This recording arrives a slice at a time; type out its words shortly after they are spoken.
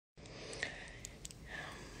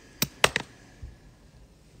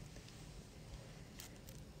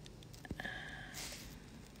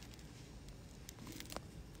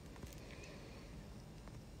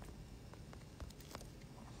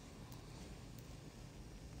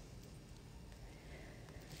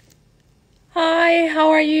Hi,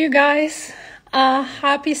 how are you guys?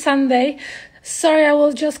 Happy Sunday. Sorry, I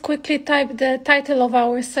will just quickly type the title of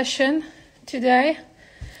our session today.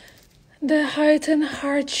 The heightened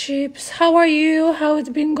hardships. How are you? How it's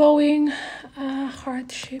been going?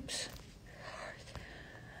 Hardships.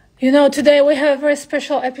 You know, today we have a very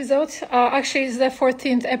special episode. Actually, it's the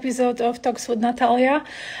 14th episode of Talks with Natalia.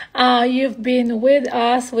 You've been with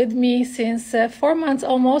me since 4 months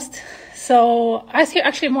almost. So,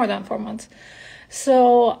 actually more than 4 months.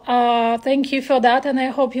 So, thank you for that. And I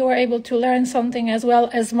hope you were able to learn something as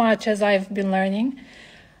well, as much as I've been learning.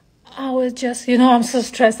 I was just, I'm so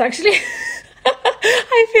stressed actually.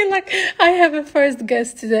 I feel like I have a first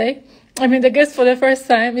guest today. The guest for the first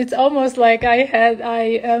time. It's almost like I had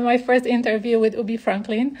my first interview with Ubi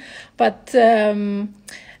Franklin. But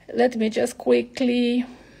let me just quickly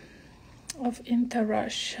of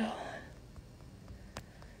interracial.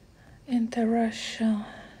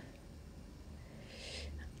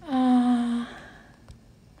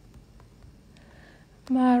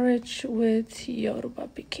 Marriage with Yoruba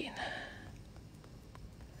Pikin.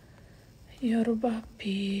 Yoruba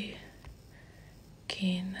Pikin.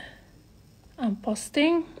 I'm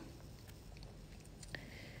posting.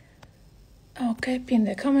 Okay, pin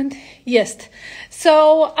the comment. Yes.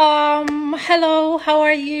 So, hello, how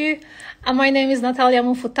are you? My name is Natalia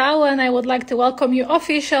Mufutau, and I would like to welcome you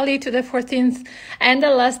officially to the 14th and the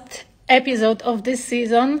last episode of this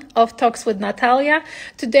season of Talks with Natalia.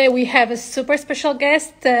 Today we have a super special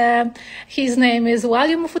guest. His name is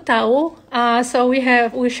Wali Mufutau. So we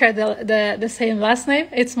share the same last name.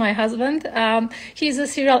 It's my husband. He's a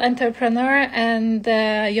serial entrepreneur and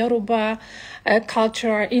Yoruba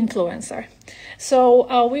cultural influencer.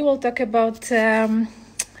 So we will talk about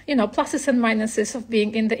pluses and minuses of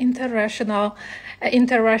being in the interracial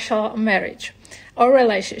marriage or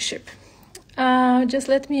relationship. Just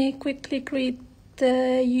let me quickly greet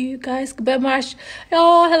you guys. Bemash.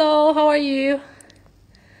 Oh, hello. How are you?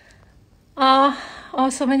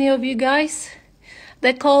 So many of you guys.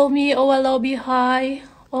 They call me Owalobi Hi,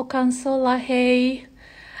 Okansola Hey,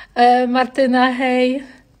 Martina Hey,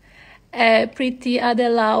 Pretty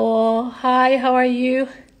Adelao. Hi, how are you?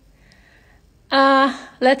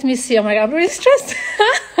 Let me see. Oh my God, I'm really stressed.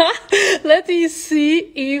 Let me see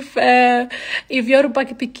if Yoruba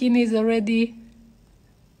Pikin is already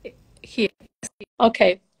here.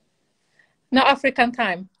 Okay. Now African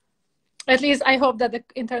time. At least I hope that the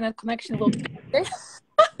internet connection will be okay.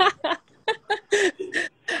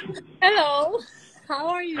 Hello. How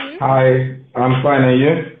are you? Hi, I'm fine. And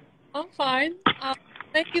you? I'm fine.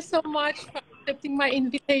 Thank you so much for accepting my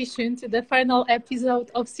invitation to the final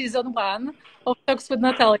episode of season 1 of Talks with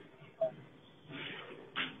Natalia.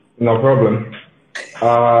 No problem.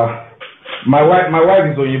 My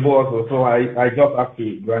wife is oyinbo also, so I just have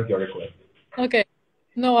to grant your request. Okay.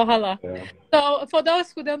 No wahala. Yeah. So for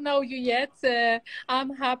those who don't know you yet,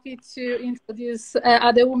 I'm happy to introduce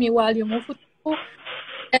Adewumi Wali Mufutau,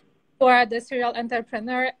 who are the serial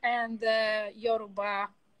entrepreneur and Yoruba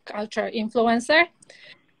culture influencer.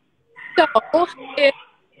 So if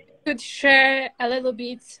you could share a little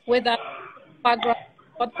bit with us background,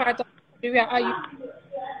 what part of Nigeria are you?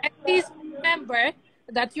 And please remember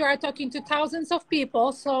that you are talking to thousands of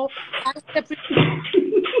people, so as the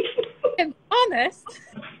and honest,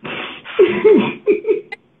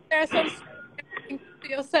 there's some to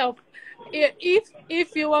yourself.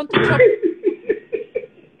 If you want to talk,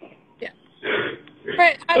 yeah.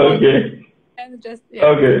 Right, Okay. And just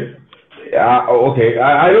Okay. Yeah. Okay.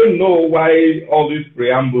 I don't know why all these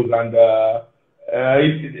preambles and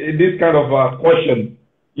this kind of question.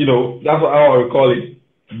 That's how I would call it.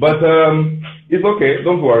 But it's okay.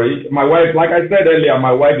 Don't worry. My wife, like I said earlier,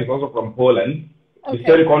 my wife is also from Poland, the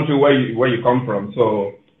same country where you come from.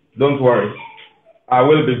 So don't worry. I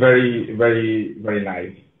will be very, very, very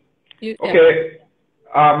nice. Okay.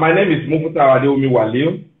 My name is Mufutau Adewumi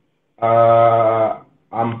Waliu.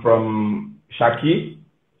 I'm from Shaki,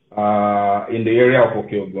 in the area of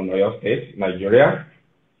Okeogun, Oyo State, Nigeria.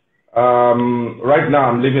 Right now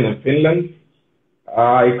I'm living in Finland.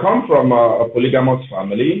 I come from a polygamous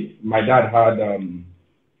family. My dad had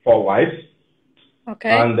 4 wives. Okay.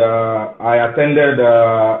 And I attended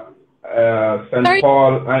St.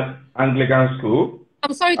 Paul Anglican School.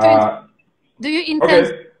 I'm sorry to interrupt. Do you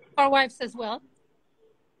intend 4 wives as well?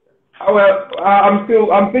 Well, I'm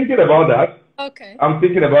thinking about that. Okay. I'm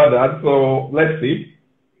thinking about that. So let's see.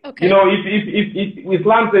 Okay. If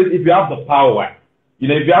Islam says if you have the power,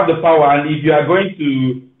 if you have the power and if you are going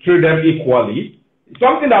to treat them equally,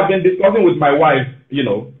 something I've been discussing with my wife,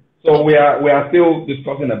 so we are still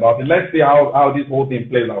discussing about it. Let's see how this whole thing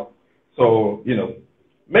plays out. So,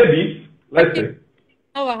 maybe let's say.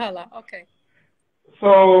 Oh, wahala. Okay.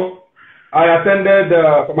 So I attended,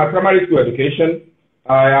 for my primary school education,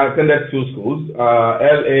 I attended two schools,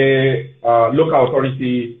 LA, local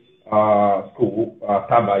authority school,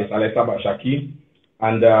 Taba, is Taba Shaki,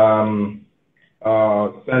 and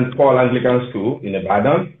St. Paul Anglican School in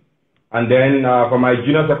Ibadan. And then for my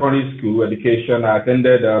junior secondary school education, I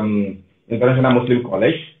attended International Muslim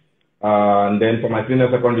College. And then for my senior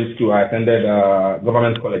secondary school, I attended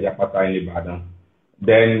Government College Apata in Ibadan.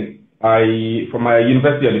 Then for my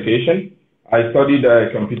university education, I studied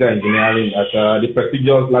computer engineering at the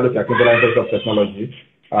prestigious Ladoke Akintola Institute of Technology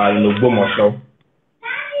in Ogbomoso.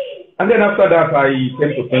 And then after that, I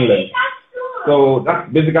came to Finland. So that's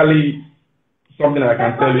basically something I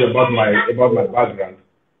can tell you about my background.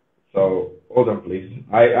 So hold on, please.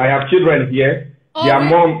 I have children here. Oh, their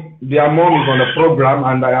mom is on the program,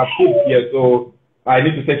 and I have kids here, so I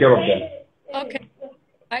need to take care of them. Okay,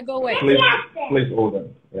 I go away. Please hold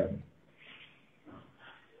on. Yeah.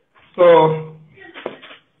 So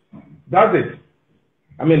that's it.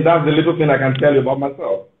 I mean, that's the little thing I can tell you about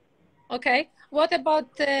myself. Okay. What about,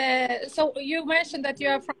 so you mentioned that you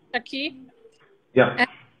are from Shaki. Yeah. And as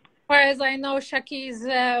far as I know, Shaki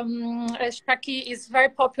is very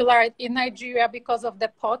popular in Nigeria because of the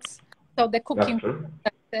pots. So the cooking.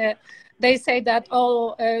 That's true. They say that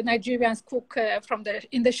all Nigerians cook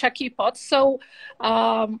in the Shaki pot. So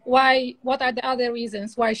what are the other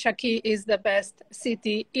reasons why Shaki is the best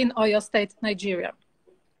city in Oyo State, Nigeria?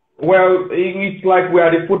 Well, it's like we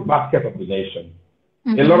are the food basket of the nation.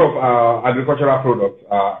 Mm-hmm. A lot of agricultural products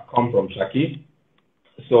come from Shaki.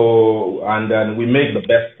 So, and then we make the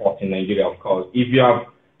best pot in Nigeria, of course. If you have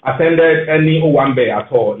attended any Owambe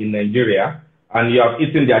at all in Nigeria and you have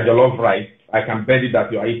eaten their jollof rice, I can bet you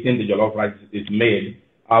that you are eating the jollof rice is made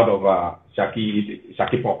out of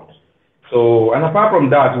Shaki pot. So, and apart from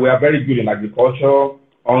that, we are very good in agriculture,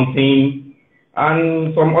 hunting,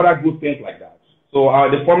 and some other good things like that. So,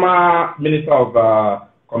 the former Minister of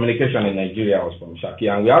Communication in Nigeria was from Shaki,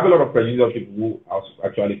 and we have a lot of prejudiced people who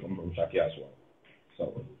actually come from Shaki as well.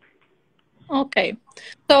 So. Okay,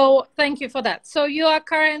 so thank you for that. So you are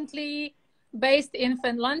currently based in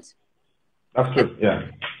Finland? That's true, yeah.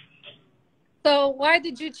 So why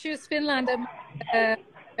did you choose Finland among the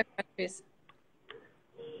countries?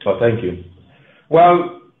 Oh, thank you.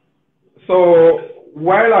 Well, so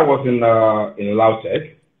while I was in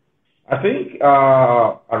Lautech, I think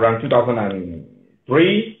around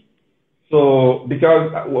 2003, so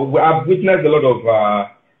because I've witnessed a lot of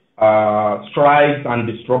strides and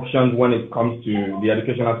disruptions when it comes to the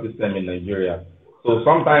educational system in Nigeria. So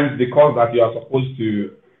sometimes the course that you are supposed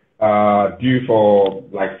to do for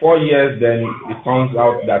like 4 years, then it turns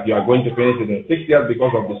out that you are going to finish it in 6 years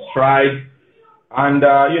because of the strike. And,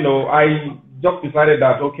 I just decided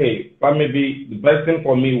that, okay, but maybe the best thing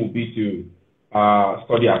for me would be to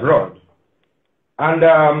study abroad. And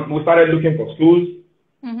we started looking for schools.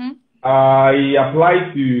 Mm-hmm. I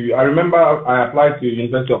remember I applied to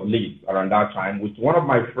University of Leeds around that time with one of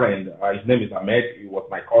my friends. His name is Ahmed. He was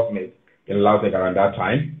my classmate in Lautech around that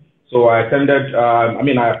time. So I attended,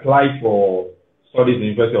 I applied for studies in the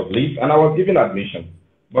University of Leeds and I was given admission.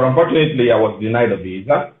 But unfortunately, I was denied a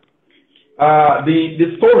visa.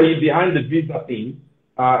 The story behind the visa thing,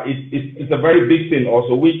 it's a very big thing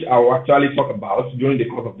also, which I will actually talk about during the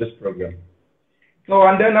course of this program. So,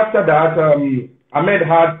 and then after that, Ahmed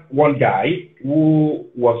had one guy who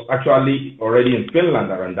was actually already in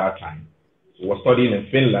Finland around that time. He was studying in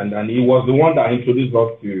Finland, and he was the one that introduced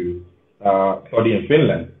us to study in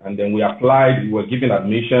Finland. And then we applied, we were given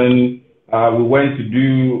admission. We went to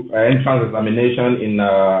do entrance examination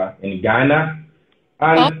in Ghana.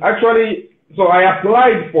 And actually, so I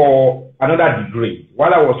applied for another degree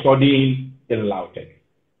while I was studying in Lautech.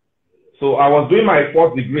 So I was doing my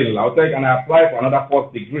fourth degree in Lautech, and I applied for another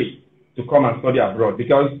fourth degree to come and study abroad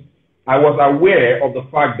because I was aware of the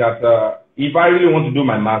fact that if I really want to do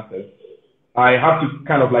my master's, I have to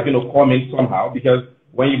kind of come in somehow, because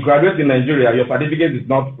when you graduate in Nigeria, your certificate is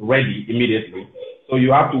not ready immediately. So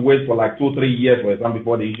you have to wait for like 2 or 3 years, for example,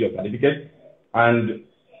 before they issue your certificate. And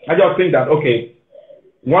I just think that, okay,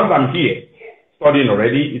 once I'm here studying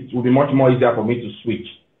already, it will be much more easier for me to switch.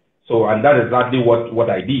 So, and that is exactly what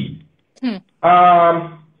I did.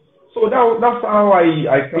 So that's how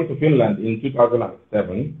I came to Finland in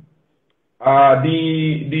 2007.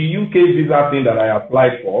 The UK visa thing that I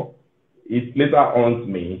applied for, it later haunts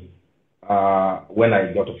me when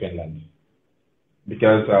I got to Finland,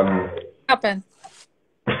 because happened.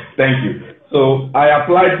 Thank you. So I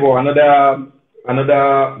applied for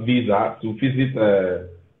another visa to visit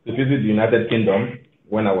the United Kingdom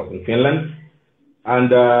when I was in Finland.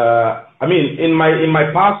 And I mean, in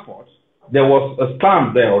my passport, there was a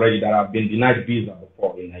stamp there already that I've been denied visa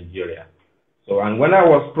before in Nigeria. So, and when I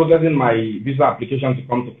was processing my visa application to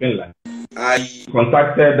come to Finland, I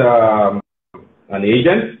contacted an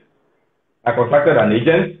agent. I contacted an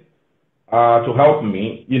agent to help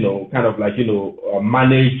me, kind of like,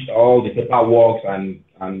 manage all the paperwork and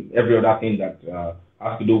every other thing that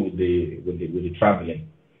has to do with the traveling.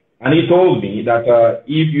 And he told me that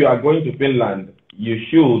if you are going to Finland, you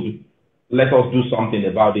should let us do something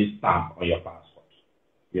about this stamp on your passport,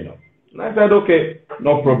 And I said, okay,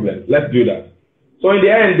 no problem, let's do that. So in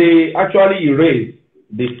the end, they actually erased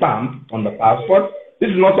the stamp on the passport. This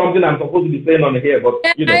is not something I'm supposed to be saying on here, but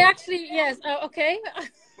I actually, yes, okay.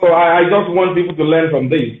 So I just want people to learn from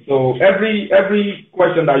this. So every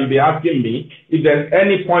question that you'll be asking me, if there's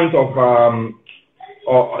any point of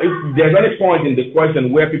or if there's any point in the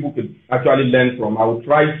question where people could actually learn from, I will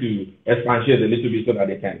try to expatiate a little bit so that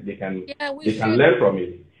they can learn from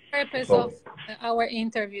it. Purpose of our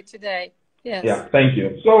interview today. Yes. Yeah, thank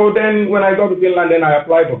you. So then when I got to Finland, then I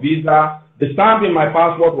applied for visa. The stamp in my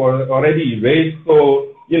passport was already erased,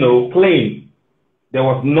 so clean. There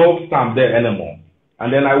was no stamp there anymore.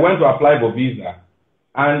 And then I went to apply for visa.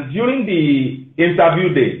 And during the interview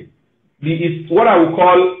day, it's what I would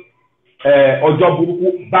call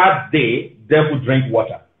Ojoburuku, bad day, devil drink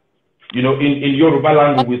water. In Yoruba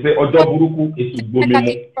language, we say Ojoburuku is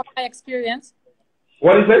Ubomimo. From my experience.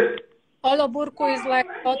 What is it? Oloburku is like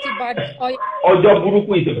bad.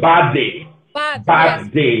 Ojoburuku is a bad day.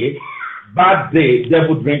 Bad day. Bad day,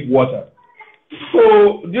 devil drink water.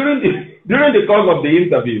 So during the course of the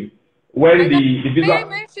interview, when the visa... May I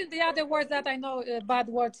mention the other words that I know, bad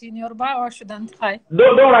words in Yoruba, or shouldn't I?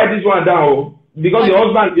 Don't write this one down, because your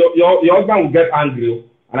husband will get angry,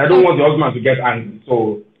 and I don't want your husband to get angry,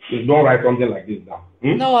 so don't write something like this down.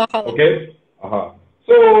 No, okay?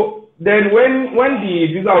 So then when the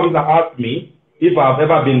visa officer asked me if I've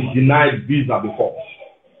ever been denied visa before,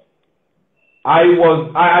 I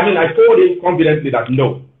told him confidently that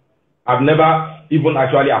no, I've never even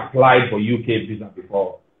actually applied for UK visa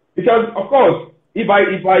before. Because of course, if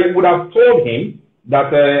I would have told him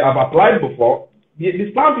that I've applied before,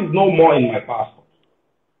 the stamp is no more in my passport.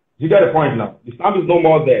 You get the point now? The stamp is no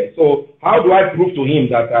more there. So how do I prove to him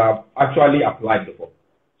that I've actually applied before?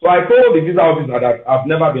 So I told the visa officer that I've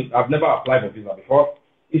never applied for visa before.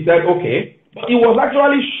 He said okay, but he was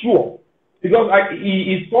actually sure because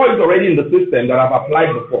he saw it already in the system that I've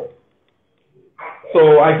applied before.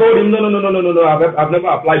 So I told him, no, I've never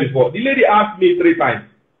applied before. The lady asked me 3 times.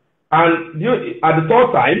 And at the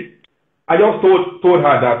 3rd time, I just told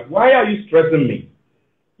her that, why are you stressing me?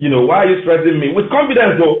 Why are you stressing me? With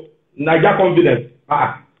confidence though, Niger confidence.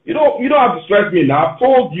 You don't have to stress me now. I've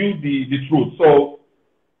told you the truth. So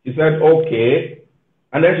she said, okay.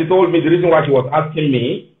 And then she told me the reason why she was asking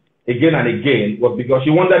me again and again was because she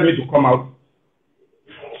wanted me to come out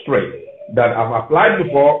straight. That I've applied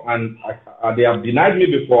before and they have denied me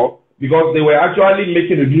before because they were actually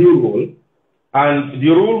making a new rule. And the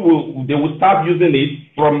rule they will start using it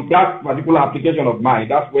from that particular application of mine.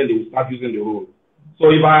 That's when they will start using the rule. So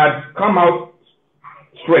if I had come out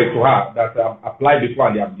straight to her that I've applied before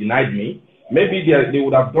and they have denied me, maybe they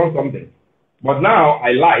would have done something. But now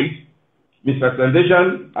I lied,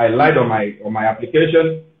 misrepresentation, I lied on my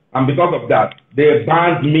application, and because of that, they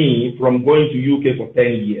banned me from going to UK for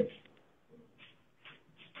 10 years.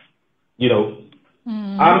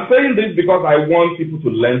 I'm saying this because I want people to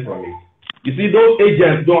learn from it. You see, those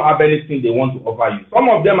agents don't have anything they want to offer you. Some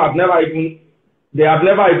of them have never even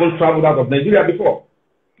traveled out of Nigeria before.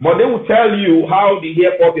 But they will tell you how the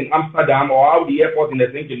airport in Amsterdam or how the airport in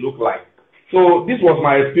Helsinki look like. So this was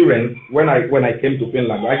my experience when I came to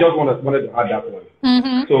Finland. I just wanted to add that one.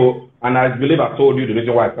 So, and I believe I told you the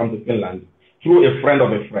reason why I come to Finland through a friend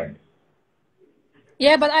of a friend.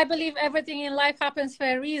 Yeah, but I believe everything in life happens for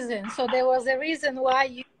a reason. So there was a reason why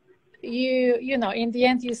you in the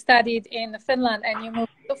end you studied in Finland and you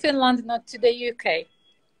moved to Finland, not to the UK.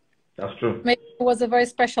 That's true. Maybe it was a very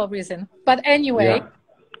special reason. But anyway,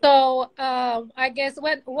 so I guess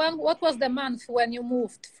what was the month when you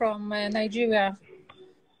moved from Nigeria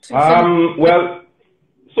to Finland? Well,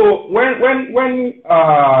 so when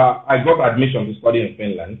I got admission to study in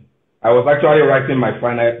Finland, I was actually writing my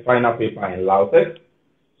final paper in Lautec.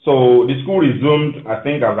 So the school resumed, I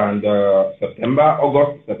think, around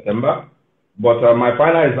August, September. But my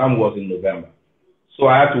final exam was in November. So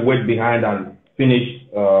I had to wait behind and finish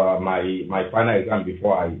my final exam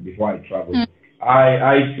before I traveled.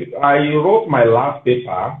 I wrote my last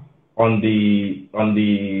paper on the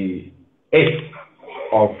 8th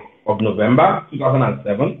of November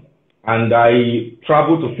 2007. and I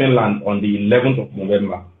traveled to Finland on the 11th of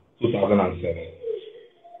November 2007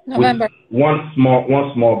 November. with one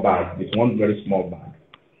small bag, with one very small bag.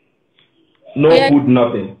 No Yeah. food,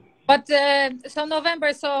 nothing. But so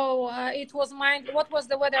November, so it was mine. What was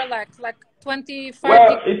the weather like? Like 25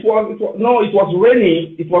 Well, degrees? it was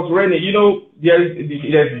rainy. It was rainy. You know,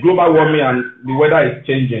 there's global warming and the weather is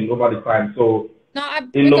changing over the time. So No,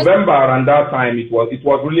 in November and that time, it was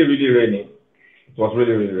really, really rainy. It was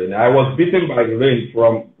really, really rainy. I was beaten by the rain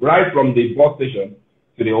right from the bus station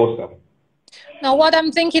to the hostel. now what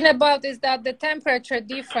I'm thinking about is that the temperature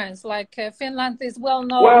difference, like Finland is well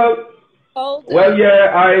known cold. Well,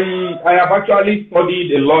 yeah, I have actually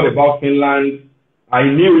studied a lot about Finland. I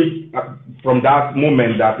knew it from that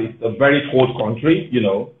moment that it's a very cold country, you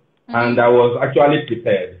know, and I was actually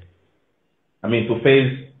prepared. I mean, to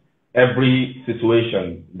face every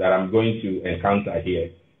situation that I'm going to encounter here.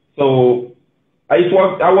 So it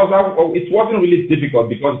wasn't really difficult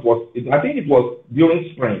because I think it was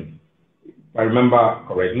during spring, if I remember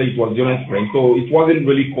correctly. It was during spring, so it wasn't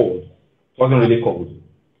really cold. It wasn't really cold.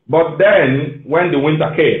 But then, when the winter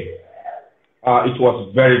came, it was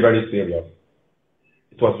very, very serious.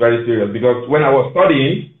 It was very serious because when I was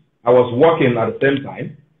studying, I was working at the same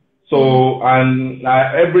time. So, and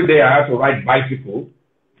every day I had to ride bicycle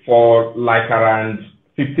for like around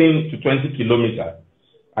 15 to 20 kilometers.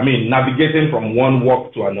 I mean, navigating from one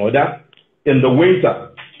walk to another in the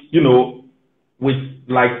winter, you know, with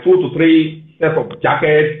like 2 to 3 sets of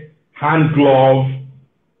jackets, hand gloves,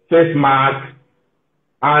 face mask.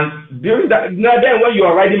 And during that, then when you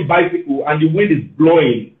are riding bicycle and the wind is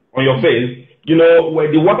blowing on your face, you know,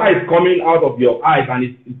 where the water is coming out of your eyes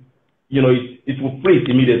and it will freeze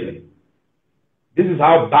immediately. This is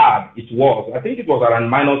how bad it was. I think it was around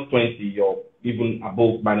minus 20 or even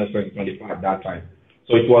above minus 20, 25 at that time.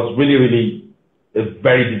 So it was really, really a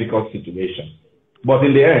very difficult situation. But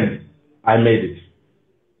in the end, I made it.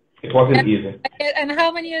 It wasn't easy. And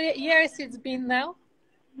how many years it's been now?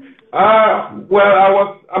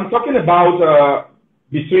 Well, I'm talking about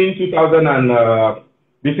between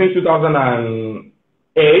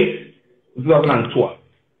 2008 2012,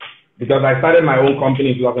 because I started my own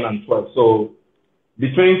company in 2012. So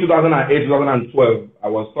between 2008 2012, I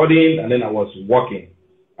was studying and then I was working,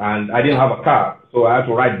 and I didn't have a car, so I had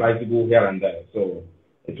to ride bicycle here and there. So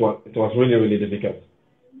it was really, really difficult.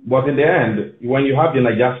 But in the end, when you have the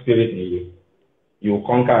Nigerian spirit in you, you will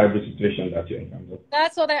conquer every situation that you encounter.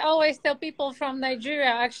 That's what I always tell people from Nigeria,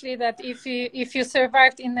 actually, that if you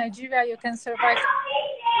survived in Nigeria, you can survive.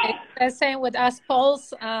 It's the same with us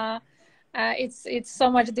Poles. It's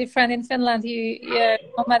so much different in Finland.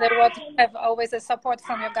 No matter what, you have always a support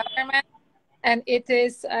from your government, and it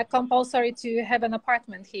is compulsory to have an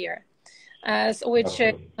apartment here, which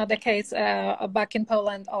is not the case back in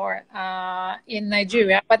Poland or in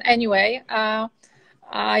Nigeria. But anyway.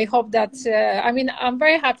 I hope that, I mean, I'm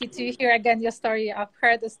very happy to hear again your story. I've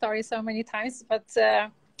heard the story so many times, but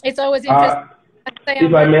it's always interesting.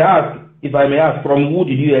 If I may ask, from who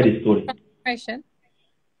did you hear the story?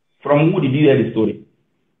 From who did you hear the story?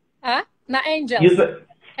 Not angels.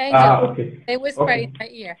 Angels. Okay. They whisper in my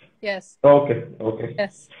ear. Yes. Okay.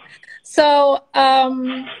 Yes. So,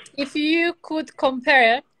 if you could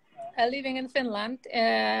compare living in Finland,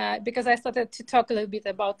 because I started to talk a little bit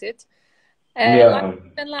about it, life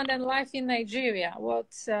in Finland and life in Nigeria, what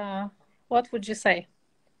would you say?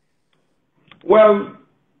 Well,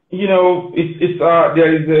 you know,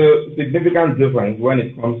 there is a significant difference when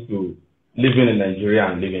it comes to living in Nigeria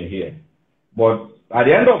and living here. But at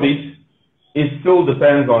the end of it, it still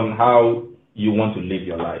depends on how you want to live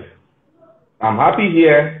your life. I'm happy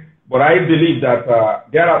here, but I believe that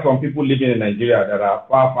there are some people living in Nigeria that are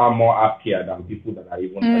far, far more happier than people that are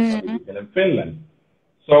even actually living in Finland.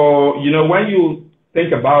 So, you know, when you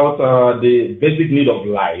think about the basic need of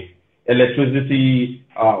life, electricity,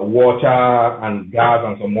 water, and gas,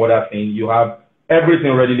 and some other things, you have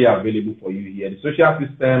everything readily available for you here. The social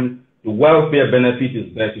system, the welfare benefit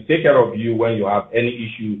is there to take care of you when you have any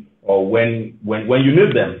issue or when you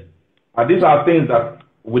need them. These are things that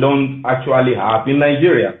we don't actually have in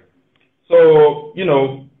Nigeria. So, you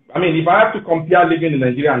know, I mean, if I have to compare living in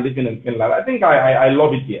Nigeria and living in Finland, I think I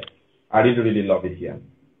love it here. I really, really love it here.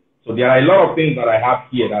 So there are a lot of things that I have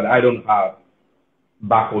here that I don't have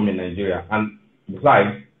back home in Nigeria. And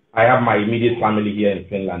besides, I have my immediate family here in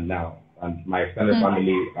Finland now, and my extended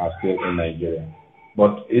family are still in Nigeria.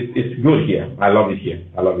 But it's good here. I love it here.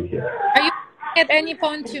 I love it here. Are you at any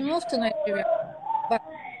point to move to Nigeria?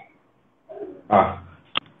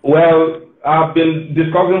 Well, I've been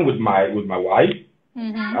discussing with my wife,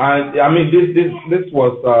 and I mean this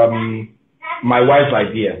was my wife's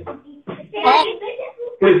idea.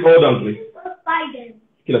 Please hold on, please.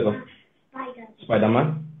 Spider. Spider-Man.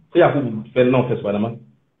 Yakub fell no for Spider-Man.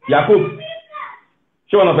 Yakub.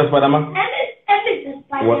 Show one of the Spider-Man.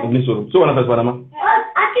 What? So one of the Spider-Man.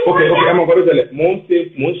 Okay. I'm going to tell you. Mo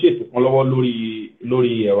ń ṣètò kan lọ́wọ́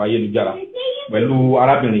lórí ẹ̀rọ ayélujára pẹ̀lú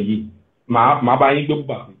arábìnrin yìí. Màá bá yín gbé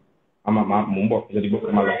bùbà sí. Mò ń bọ̀ ẹ̀jẹ̀ dìgbò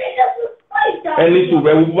fún ma lọ. Ẹni tó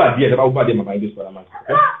rẹ bùbà díẹ̀ tẹ́ bá bùbà díẹ̀ màá bá yín gbé Spider-Man.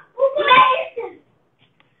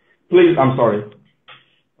 Please, I'm sorry.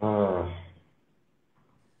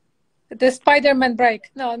 The Spider-Man break.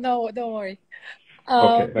 No, don't worry.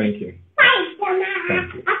 Okay, thank you.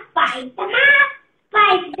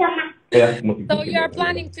 Yeah, so you are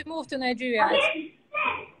planning to move to Nigeria?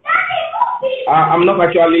 I'm not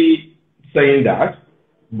actually saying that,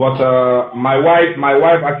 but my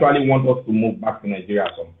wife actually wants us to move back to Nigeria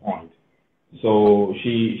at some point. So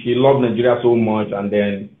she loves Nigeria so much, and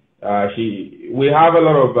then we have a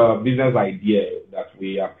lot of business ideas that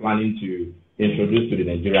we are planning to introduce to the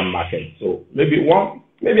Nigerian market. So maybe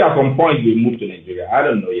at some point we move to Nigeria. I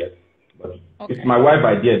don't know yet, but okay. It's my wife's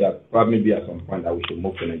idea that probably maybe at some point that we should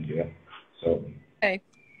move to Nigeria. So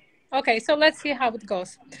okay. So let's see how it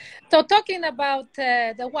goes. So talking about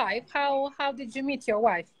the wife, how did you meet your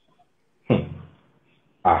wife?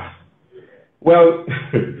 Well,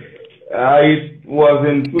 it was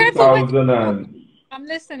in 2000 and. I'm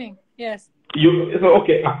listening. Yes.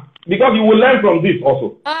 Okay. Because you will learn from this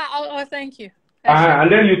also. Thank you.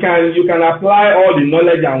 And then you can apply all the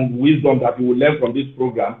knowledge and wisdom that you will learn from this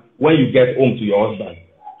program when you get home to your husband.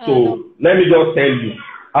 So let me just tell you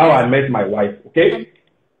how I met my wife. Okay.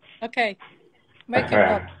 Okay. Make it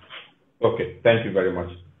up. Okay. Thank you very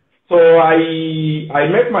much. So I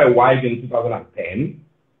met my wife in 2010.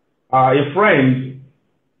 A friend.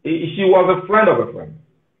 She was a friend of a friend.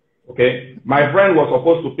 Okay. My friend was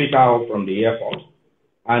supposed to pick her up from the airport.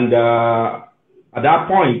 And at that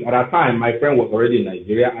time, my friend was already in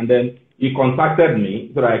Nigeria, and then he contacted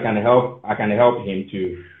me so that I can help him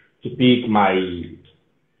to pick my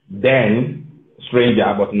then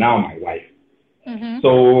stranger, but now my wife. Mm-hmm.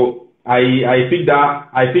 So I picked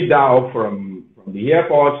her up from the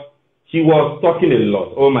airport. She was talking a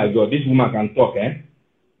lot. Oh my God, this woman can talk, eh?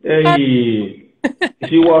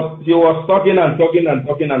 She was talking and talking and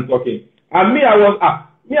talking and talking. And me, I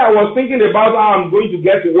was thinking about how I'm going to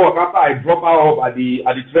get to work after I drop her off at the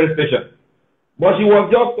train station. But she was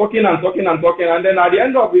just talking and talking and talking, and then at the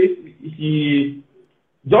end of it, she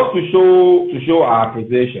just to show her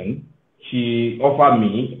appreciation, she offered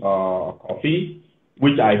me coffee,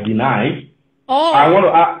 which I denied. Oh.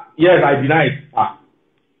 Yes, I denied. I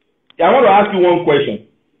want to ask you one question.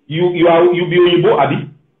 You be oyinbo, Abi?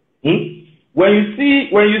 When you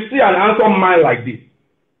see an handsome man like this,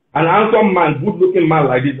 an handsome man, good-looking man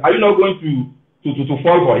like this, are you not going to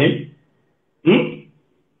fall for him?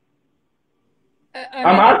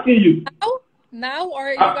 I'm asking you. Now or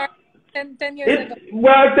you are 10 years ago?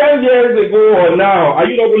 Well, 10 years ago or now, are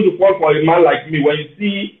you not going to fall for a man like me? When you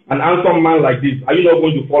see an handsome man like this, are you not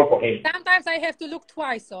going to fall for him? Sometimes I have to look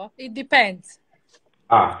twice, so it depends.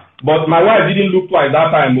 But my wife didn't look twice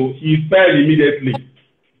that time. She fell immediately.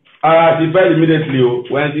 She fell immediately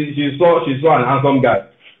when she saw an handsome guy.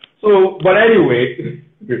 So, but anyway,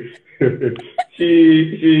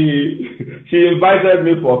 she invited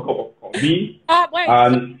me for a cup of coffee. Wait.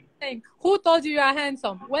 And who told you are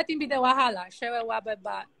handsome? What in be the wahala?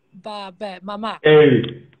 Mama.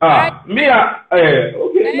 Me.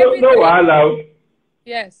 Okay, no wahala.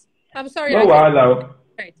 Yes, I'm sorry. No wahala.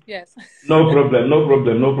 Right. Yes. No problem.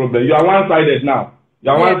 You are one-sided now.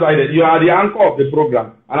 You are one-sided. You are the anchor of the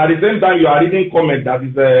program, and at the same time, you are reading comments that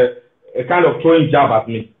is a kind of throwing jab at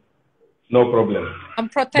me. No problem. I'm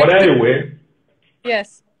protecting. But anyway.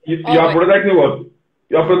 Yes. You are protecting what?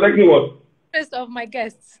 You are protecting what? Interest of my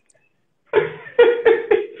guests.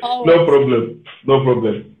 No problem.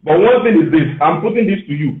 But one thing is this. I'm putting this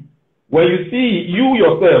to you. When you see you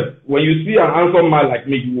yourself, when you see an handsome man like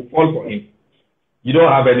me, you will fall for him. You don't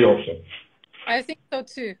have any option. I think so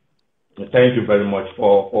too. Thank you very much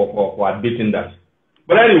for admitting that.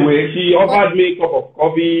 But anyway, she offered me a cup of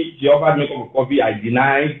coffee. I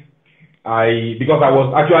denied. Because I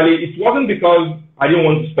was actually, it wasn't because I didn't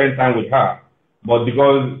want to spend time with her, but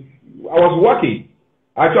because I was working.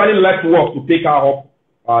 I actually left work to pick her up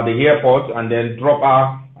at the airport and then drop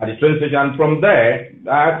her at the train station. From there,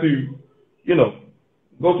 I had to,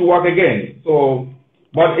 go to work again. So,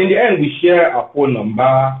 but in the end, we share a phone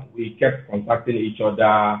number. We kept contacting each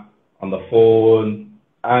other on the phone.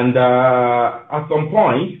 And at some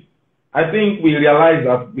point, I think we realized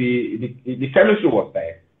that the chemistry was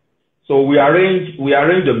there. So we arranged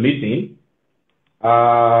a meeting,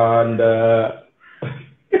 and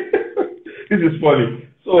this is funny.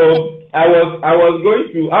 So I was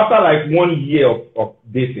going to, after like 1 year of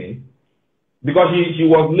dating, because she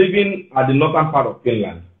was living at the northern part of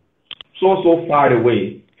Finland, so far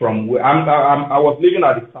away from where I was living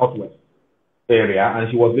at the southwest area, and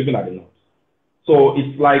she was living at the north. So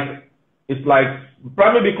it's like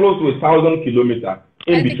probably close to 1,000 kilometers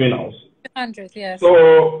in between us. 100, yes.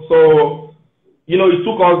 So it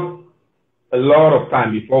took us a lot of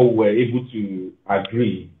time before we were able to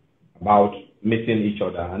agree about meeting each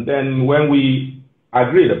other. And then when we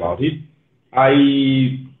agreed about it,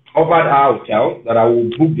 I offered her a hotel, that I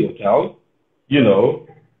would book the hotel,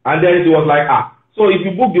 and then it was like, so if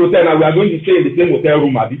you book the hotel now, we are going to stay in the same hotel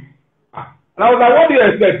room, Abby. And I was like, what do you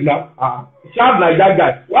expect now? Sharp like that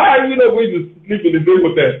guy. Why are you not going to sleep in the same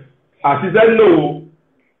hotel? She said no.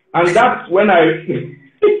 And that's when she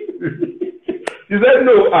said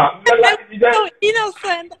no. So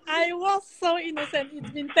innocent. I was so innocent.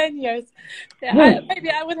 It's been 10 years. Yeah, maybe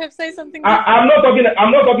I would have said something. I'm not talking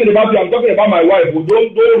about you. I'm talking about my wife.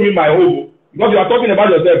 Don't ruin my home, because you are talking about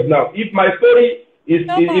yourself now. If my story if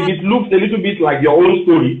it looks a little bit like your own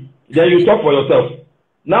story, then you talk for yourself.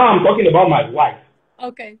 Now I'm talking about my wife.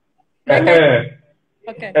 Okay. Okay.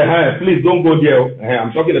 Please don't go there.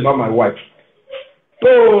 I'm talking about my wife.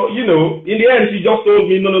 So, in the end, she just told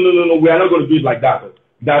me, no, we are not going to do it like that.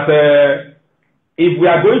 That if we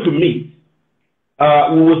are going to meet,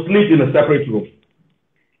 we will sleep in a separate room.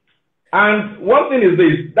 And one thing is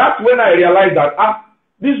this, that's when I realized that,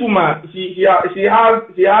 this woman, she has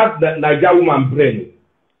the Nigerian woman brain.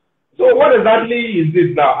 So what exactly is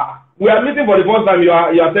this now? We are meeting for the first time, you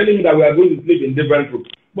are telling me that we are going to sleep in different rooms.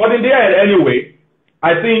 But in the end, anyway,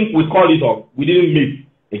 I think we called it off. We didn't meet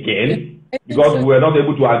again, because we were not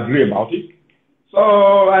able to agree about it.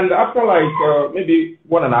 So, and after like maybe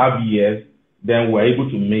 1.5 years, then we were able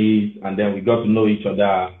to meet, and then we got to know each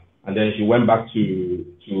other. And then she went back to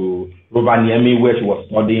Rovaniemi, where she was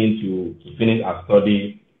studying to finish her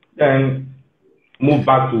study. Then moved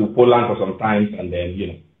back to Poland for some time, and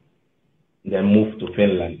then then moved to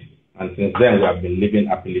Finland. And since then, we have been living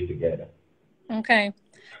happily together. Okay.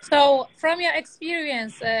 So, from your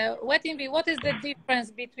experience, what is the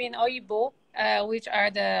difference between oyinbo, which are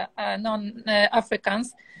the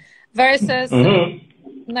non-Africans, versus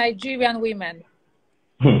Nigerian women?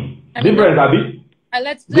 Difference, Abby?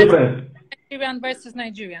 Let's difference. Nigerian versus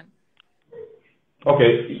Nigerian.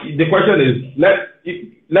 Okay. The question is, let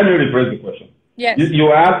me rephrase the question. Yes. You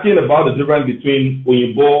are asking about the difference between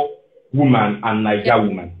oyinbo woman and Nigerian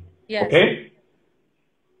woman. Yes. Okay?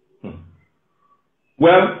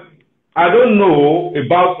 Well, I don't know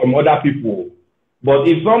about some other people, but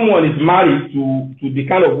if someone is married to the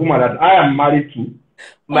kind of woman that I am married to,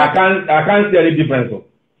 I can't see any difference.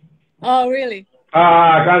 Oh, really?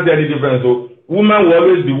 I can't see any difference. Woman will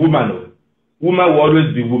always be woman. Woman will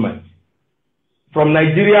always be woman. From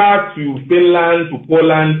Nigeria to Finland to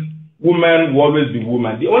Poland, woman will always be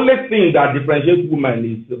woman. The only thing that differentiates women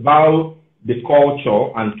is about the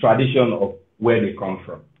culture and tradition of where they come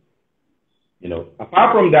from.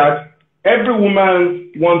 Apart from that, every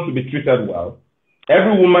woman wants to be treated well.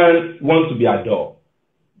 Every woman wants to be adored.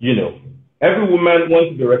 Every woman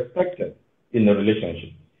wants to be respected in a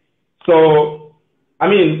relationship. So,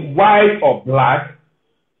 white or black,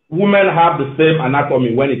 women have the same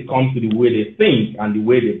anatomy when it comes to the way they think and the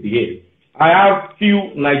way they behave. I have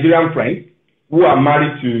few Nigerian friends who are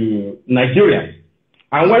married to Nigerians.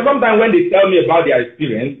 And sometimes when they tell me about their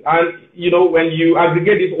experience, and when you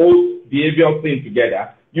aggregate this whole behavioral thing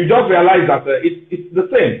together, you just realize that it's the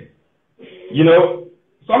same.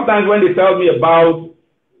 Sometimes when they tell me about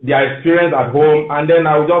their experience at home, and then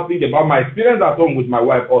I will just think about my experience at home with my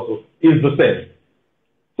wife also, is the same.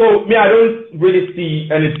 So I don't really see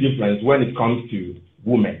any difference when it comes to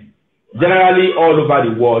women. Generally, all over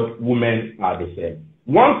the world, women are the same.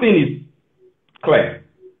 One thing is clear,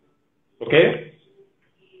 okay?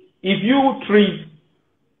 If you treat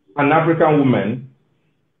an African woman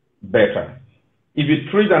better, if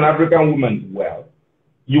you treat an African woman well,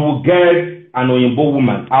 you will get an oyinbo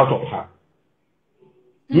woman out of her.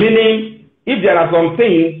 Meaning, if there are some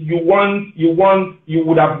things you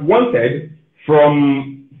would have wanted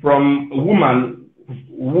from a woman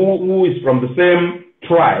who is from the same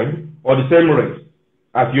tribe or the same race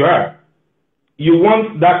as you are, you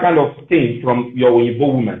want that kind of thing from your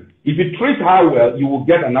oyinbo woman. If you treat her well, you will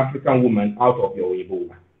get an African woman out of your oyinbo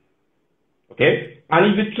woman. Okay? And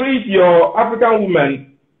if you treat your African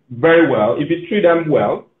woman very well, if you treat them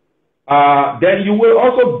well, then you will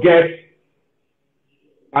also get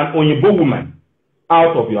an oyinbo woman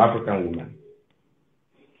out of your African woman.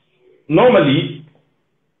 Normally,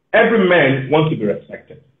 every man wants to be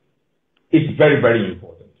respected. It's very, very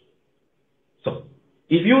important. So,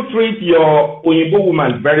 if you treat your oyinbo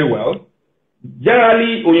woman very well,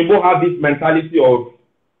 generally oyinbo have this mentality of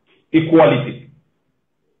equality.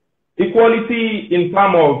 Equality in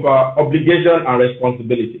terms of obligation and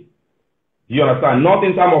responsibility. Do you understand? Not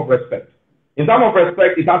in terms of respect. In terms of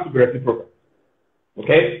respect, it has to be reciprocal.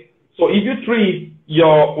 Okay? So if you treat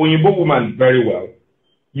your oyinbo woman very well,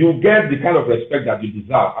 you get the kind of respect that you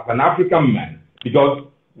deserve as an African man. Because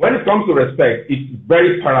when it comes to respect, it's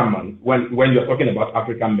very paramount when you're talking about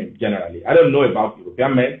African men generally. I don't know about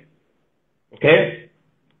European men. Okay?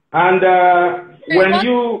 And when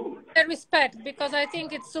you... respect, because I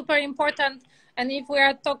think it's super important. And if we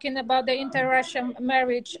are talking about the interracial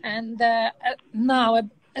marriage and now,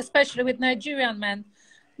 especially with Nigerian men,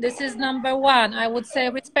 this is number one. I would say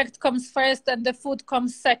respect comes first and the food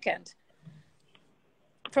comes second.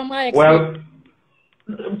 From my experience.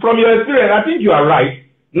 Well, from your experience, I think you are right.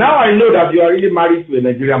 Now I know that you are really married to a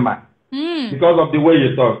Nigerian man because of the way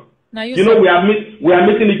you talk. Now you know, we are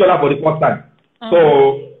meeting each other for the first time.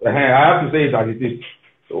 So I have to say it as it is.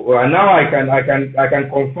 So, now I can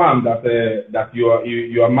confirm that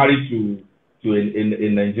you are married to a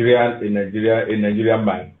Nigerian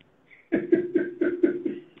man.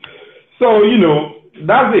 So you know,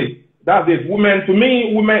 that's it. That's it. Women, to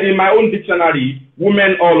me, women in my own dictionary,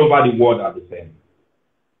 women all over the world are the same.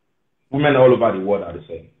 Women all over the world are the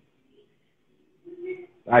same.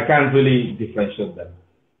 I can't really differentiate them.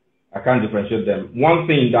 I can't differentiate them. One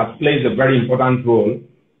thing that plays a very important role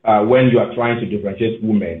when you are trying to differentiate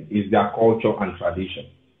women is their culture and tradition.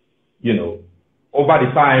 You know, over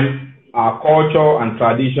the time, our culture and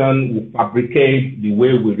tradition will fabricate the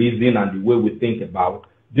way we reason and the way we think about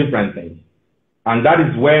different things. And that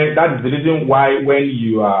is the reason why when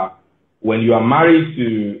you are married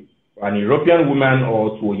to an European woman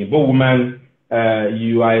or to a Yoruba woman,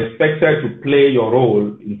 you are expected to play your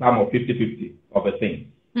role in terms of 50-50 of a thing.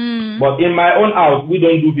 But in my own house, we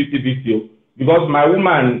don't do 50-50 because my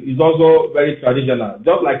woman is also very traditional,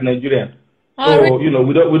 just like Nigerian. So you know,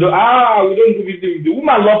 we don't do 50-50. The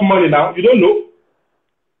woman love money now. You don't know.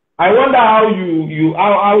 I wonder how you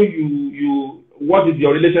what is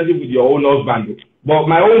your relationship with your own husband? But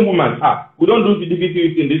my own woman, we don't do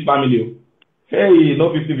 50-50 in this family. Hey, no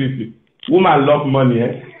 50-50. Woman love money,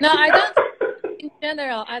 eh? No, I don't. In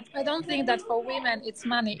general, I don't think that for women it's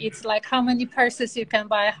money. It's like how many purses you can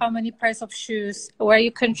buy, how many pairs of shoes, where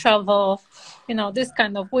you can travel, you know, this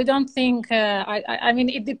kind of. We don't think. I mean,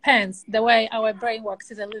 it depends. The way our brain works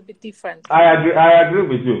is a little bit different. I agree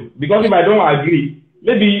with you because if I don't agree,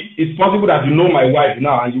 maybe it's possible that you know my wife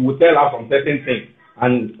now and you will tell her some certain things,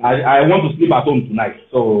 and I want to sleep at home tonight.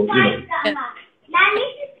 So you know.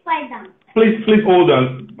 Please hold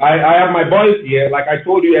on. I have my boys here, like I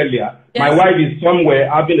told you earlier. Yes. My wife is somewhere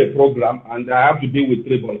having a program, and I have to deal with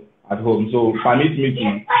 3 boys at home. So permit me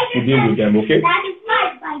to deal with them, okay?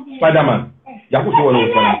 Spider-Man.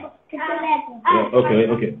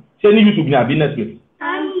 Okay. Send YouTube now, be Netflix.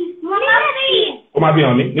 Come on,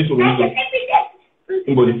 me.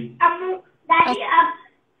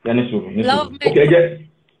 Okay,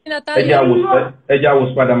 Natalia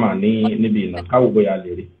was Spider-Man.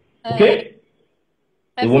 Okay?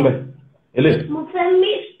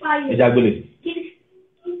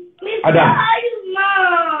 Adam.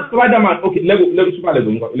 Spider-Man. Okay, Lego super Lego.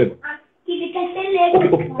 Okay.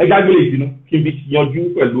 You know. Can be your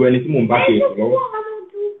due for do anything on back here.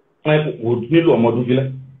 Would need a model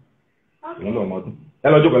villa. Hello, model.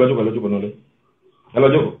 Hello.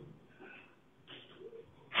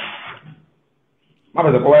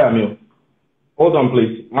 Hold on,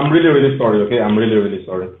 please. I'm really sorry, okay? I'm really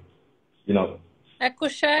sorry. You know. Thank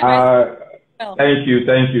you.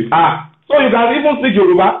 So you can even speak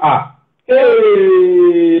Yoruba.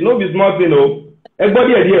 Hey, no be small thing, no.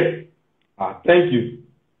 Everybody here. Thank you.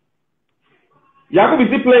 Yakubu is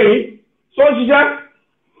still playing. So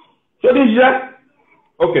Jija.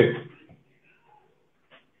 Okay.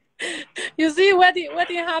 You see what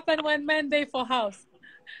it happen when men day for house.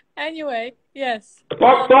 Anyway, yes.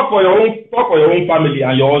 Talk for your own family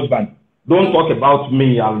and your husband. Don't talk about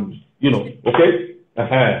me and you know. Okay.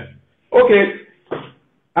 Okay.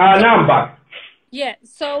 Now I'm back. Yeah.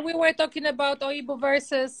 So we were talking about oyinbo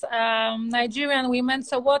versus Nigerian women.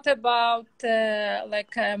 So what about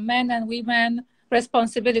men and women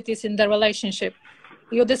responsibilities in the relationship?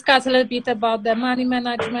 You discussed a little bit about the money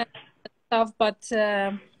management stuff, but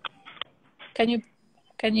can you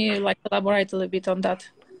like elaborate a little bit on that?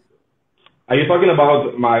 Are you talking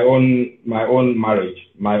about my own marriage,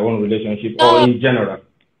 my own relationship, or in general?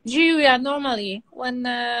 Yeah, normally when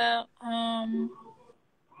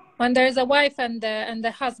when there's a wife and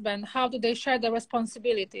the husband, how do they share the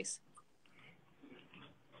responsibilities?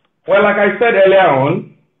 Well, like I said earlier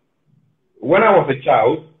on, when I was a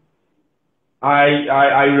child,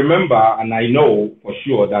 I remember and I know for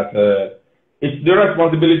sure that it's the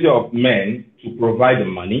responsibility of men to provide the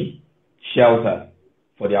money, shelter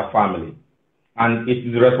for their family. And it's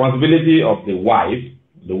the responsibility of the wife,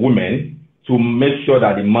 the woman, to make sure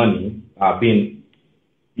that the money are being,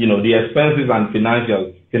 the expenses and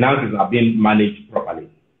finances are being managed properly.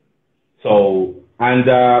 So, and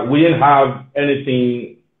we didn't have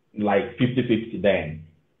anything like 50-50 then.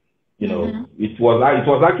 It was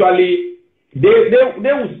actually,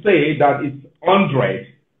 they would say that it's 100,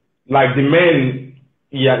 like the men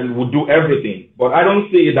would do everything. But I don't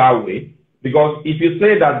see it that way. Because if you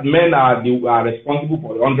say that men are responsible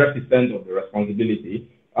for 100% of the responsibility,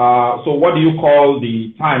 so what do you call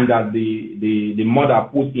the time that the mother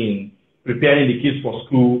put in preparing the kids for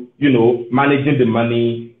school, managing the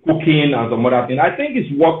money, cooking and some other things? I think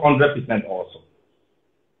it's worth 100% also.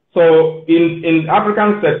 So in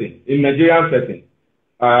African setting, in Nigerian setting,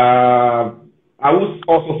 I would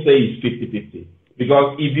also say it's 50-50.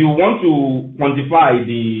 Because if you want to quantify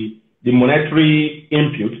the monetary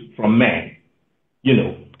input from men,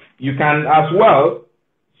 you can as well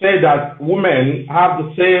say that women have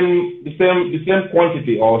the same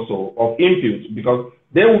quantity also of input, because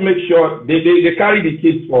they will make sure they carry the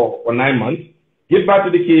kids for 9 months, give back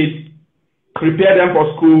to the kids, prepare them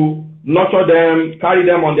for school, nurture them, carry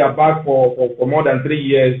them on their back for more than 3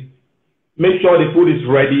 years, make sure the food is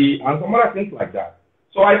ready, and some other things like that.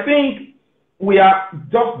 So I think we are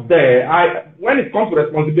just there. When it comes to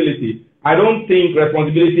responsibility, I don't think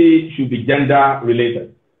responsibility should be gender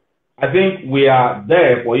related. I think we are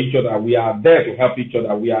there for each other. We are there to help each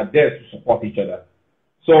other. We are there to support each other.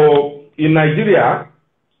 So in Nigeria,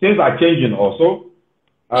 things are changing also.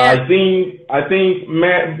 Yeah. I think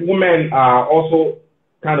women are also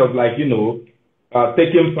kind of like,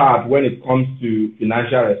 taking part when it comes to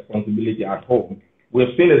financial responsibility at home.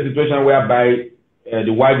 We've seen a situation whereby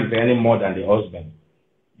the wife is earning more than the husband.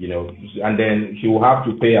 And then she will have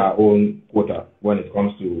to pay her own quota when it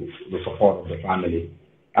comes to the support of the family.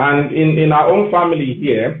 And in our own family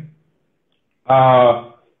here,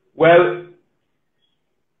 well,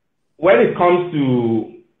 when it comes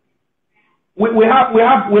to, we have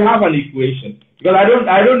an equation, because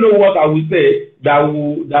I don't know what I will say that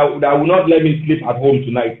will not let me sleep at home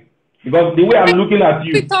tonight. Because the way I'm looking at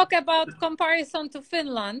you... We talk about comparison to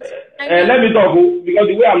Finland. Let me talk, because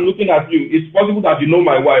the way I'm looking at you, it's possible that you know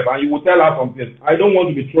my wife and you will tell her something. I don't want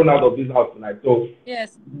to be thrown out of this house tonight. So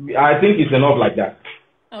yes, I think it's enough like that.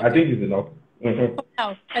 Okay. I think it's enough.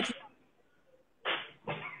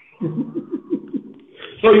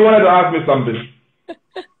 So you wanted to ask me something?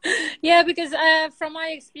 Yeah, because from my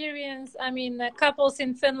experience, couples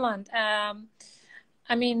in Finland,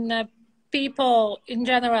 people in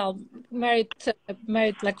general married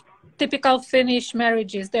like typical Finnish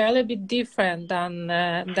marriages. They're a little bit different than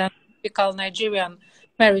typical Nigerian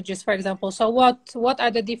marriages, for example. So what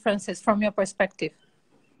are the differences from your perspective?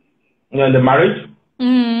 In the marriage?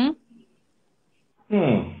 Mm-hmm.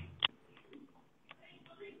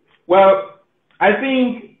 Well, I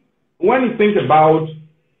think when you think about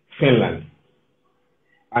Finland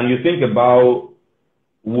and you think about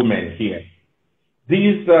women here,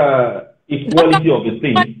 these equality of the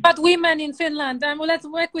thing. But women in Finland,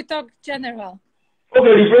 we talk general.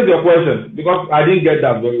 Okay, rephrase your question, because I didn't get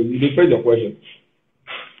that. Rephrase your question.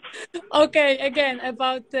 Okay, again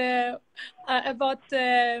about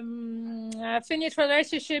Finnish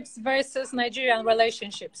relationships versus Nigerian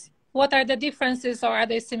relationships. What are the differences, or are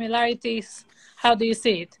there similarities? How do you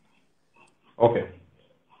see it? Okay.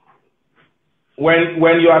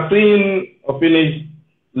 When you are seeing a Finnish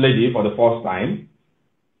lady for the first time,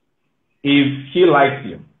 if she likes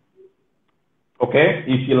you, okay,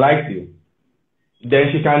 if she likes you,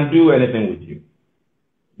 then she can do anything with you.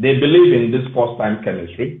 They believe in this first-time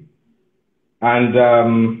chemistry. And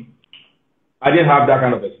I didn't have that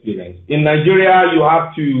kind of experience. In Nigeria, you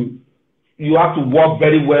have to work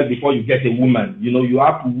very well before you get a woman. You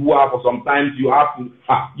have to woo her for some time.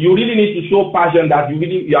 You really need to show passion that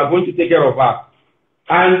you are going to take care of her.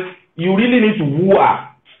 And you really need to woo her.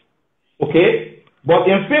 Okay? But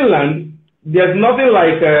in Finland, there's nothing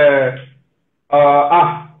like,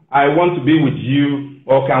 I want to be with you,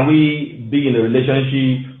 or can we be in a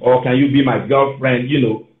relationship, or can you be my girlfriend?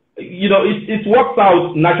 It works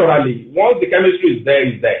out naturally. Once the chemistry is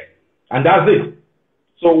there, and that's it.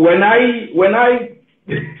 So when I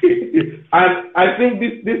And I think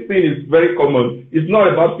this thing is very common. It's not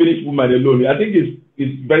about Finnish women alone. I think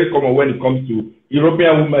it's very common when it comes to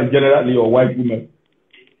European women generally or white women.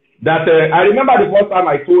 That I remember the first time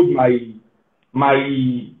I told my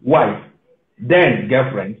wife, then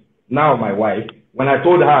girlfriend, now my wife, when I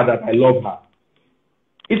told her that I love her.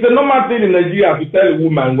 It's a normal thing in Nigeria to tell a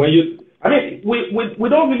woman when you. I mean, we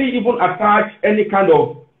don't really even attach any kind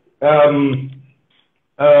of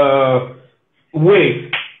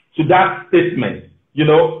weight to that statement. You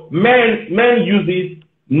know, men use it.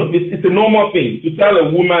 It's a normal thing to tell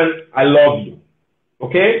a woman I love you.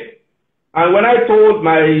 Okay, and when I told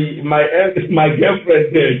my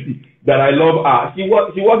girlfriend that I love her, she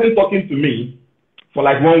wasn't talking to me for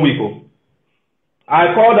like 1 week.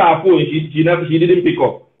 I called her phone. She didn't pick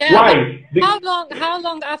up. Yeah, Why? How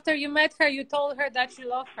long after you met her you told her that you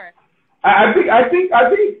love her? I think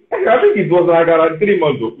it was like around 3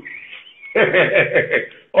 months ago.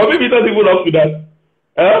 Or maybe not even up to that.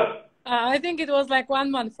 I think it was like 1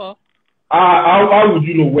 month ago. How would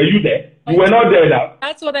you know? Were you there? You were not there now.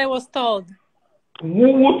 That's what I was told.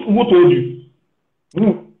 Who told you?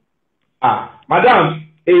 Who? Madam,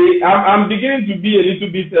 I'm beginning to be a little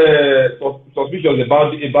bit suspicious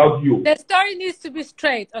about you. The story needs to be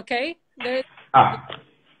straight, okay?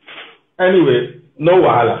 Anyway, no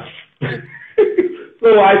wahala.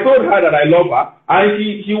 So I told her that I love her, and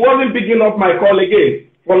she wasn't picking up my call again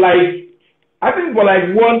for like, I think for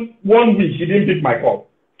like one week she didn't pick my call.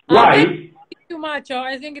 Why? Too much, or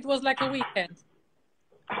I think it was like a weekend.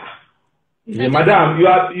 Yeah, madam,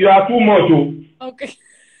 you are too much. Okay.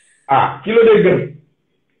 Kilo de gun.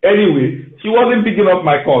 Anyway, she wasn't picking up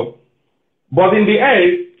my call. But in the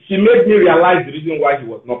end, she made me realize the reason why she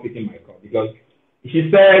was not picking my call. Because she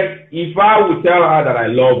said, if I would tell her that I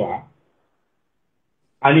love her,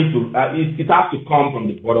 I need to, it has to come from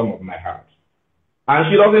the bottom of my heart. And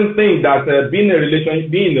she doesn't think that being in a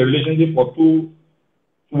relationship for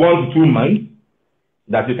 1 to 2 months,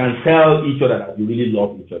 that you can tell each other that you really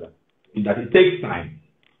love each other. That it takes time.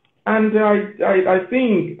 And I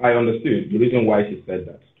think I understood the reason why she said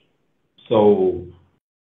that. So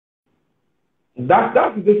that's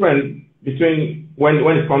the difference between when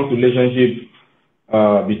it comes to relationships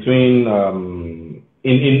between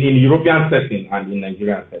in European setting and in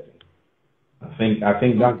Nigerian setting. I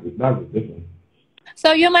think that's the difference.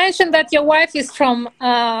 So you mentioned that your wife is from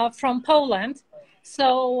Poland.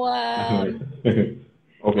 So okay.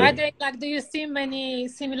 are there, like, do you see many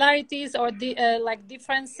similarities or like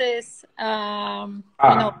differences? You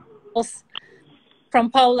know, from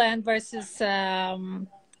Poland versus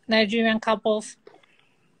Nigerian couples.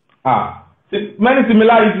 Many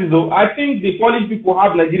similarities though. I think the Polish people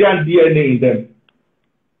have Nigerian DNA in them,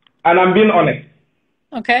 and I'm being honest.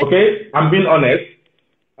 Okay. Okay, I'm being honest.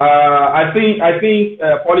 I think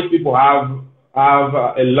Polish people have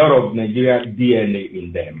a lot of Nigerian DNA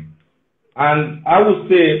in them, and I would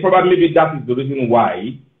say probably maybe that is the reason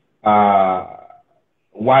why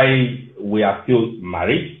we are still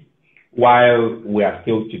married while we are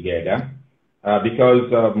still together, because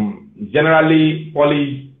generally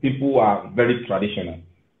Polish people are very traditional.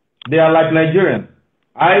 They are like Nigerians.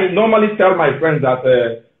 I normally tell my friends that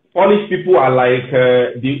Polish people are like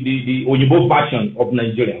the oyinbo version of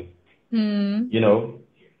Nigerians. You know,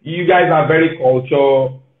 you guys are very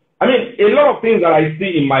cultural. I mean, a lot of things that I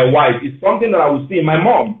see in my wife is something that I would see in my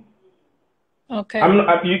mom. Okay.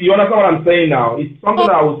 You understand what I'm saying now? It's something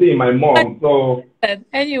that I would see in my mom. So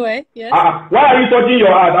anyway, yes. Why are you touching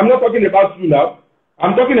your heart? I'm not talking about you now.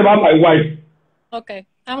 I'm talking about my wife. Okay.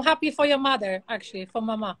 I'm happy for your mother, actually, for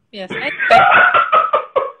Mama. Yes.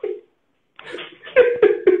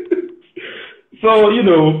 So, you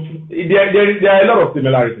know, there are a lot of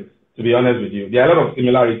similarities, to be honest with you. There are a lot of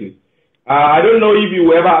similarities. I don't know if you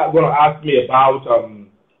were ever going to ask me about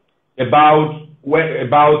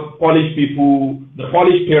Polish people, the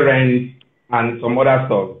Polish parents, and some other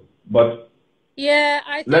stuff. But yeah,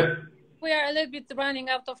 I think we are a little bit running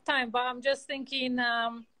out of time, but I'm just thinking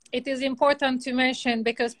it is important to mention,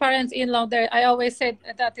 because parents-in-law, I always say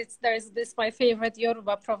that there's this my favorite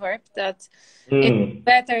Yoruba proverb that it's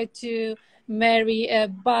better to marry a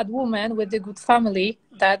bad woman with a good family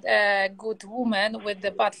than a good woman with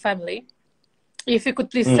a bad family. If you could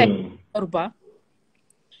please say Yoruba.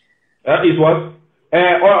 It was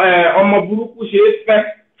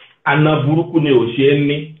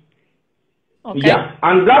Okay. Yeah,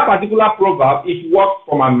 and that particular proverb, it works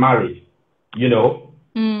for my marriage, you know.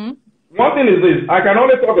 One thing is this: I can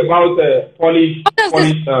only talk about Polish.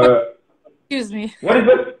 Excuse me. What is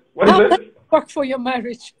it? How does it work for your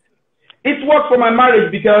marriage? It works for my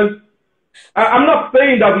marriage because I'm not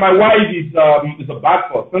saying that my wife is a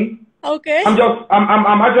bad person. Okay.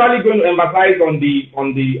 I'm actually going to emphasize on the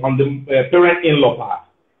parent-in-law part.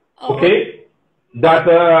 Okay, that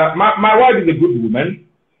my wife is a good woman,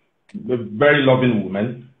 a very loving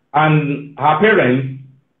woman, and her parents.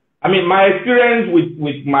 I mean, my experience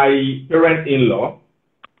with my parent-in-law,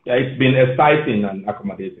 yeah, it's been exciting and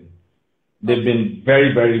accommodating. They've been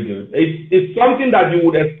very, very good. It's something that you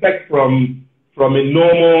would expect from a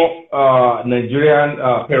normal Nigerian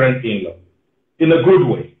parent-in-law in a good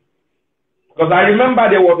way. Because I remember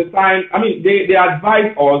there was a time, I mean, they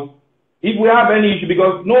advised us if we have any issue,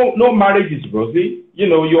 because no marriage is rosy. You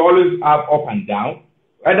know, you always have up and down.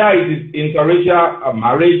 Whether it is interracial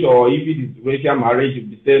marriage or if it is racial marriage,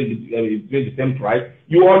 between the same tribe,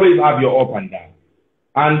 you always have your up and down.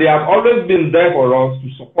 And they have always been there for us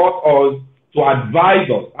to support us, to advise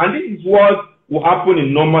us. And this is what will happen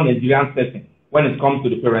in normal Nigerian setting when it comes to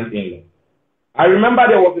the parent-in-law. I remember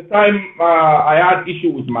there was a time I had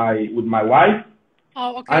issue with my wife.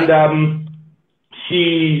 Oh, okay. And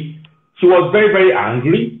she was very, very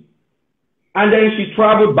angry. And then she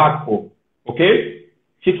traveled back home. Okay?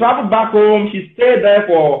 She traveled back home. She stayed there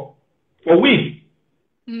for weeks.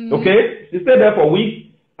 Mm-hmm. Okay? She stayed there for weeks.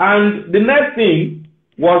 And the next thing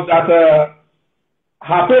was that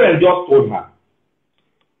her parents just told her,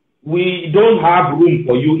 we don't have room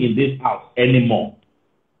for you in this house anymore.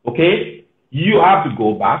 Okay? You have to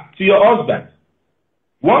go back to your husband.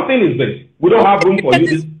 One thing is this. We don't have room for you.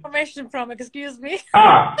 This information from, excuse me.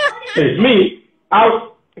 Me,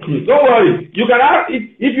 don't worry. You can ask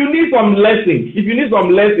if you need some lesson. If you need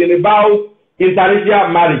some lesson about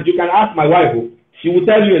interracial marriage, you can ask my wife. She will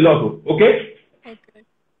tell you a lot. Okay? Okay.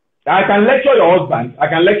 I can lecture your husband.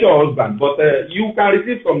 But you can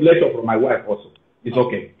receive some lecture from my wife also. It's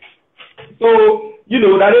okay. So you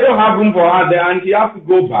know that they don't have room for her there, and she has to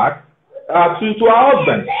go back to her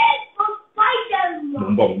husband.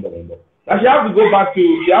 That she has to go back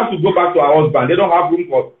to her husband. They don't have room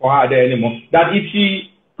for her there anymore. That if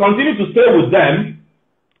she continues to stay with them,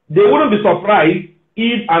 they wouldn't be surprised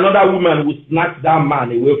if another woman would snatch that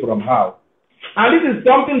man away from her. And this is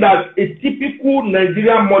something that a typical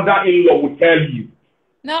Nigerian mother-in-law would tell you.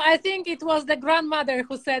 No, I think it was the grandmother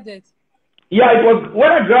who said it. Yeah, it was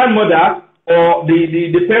whether grandmother or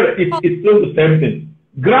the parent. It's still the same thing.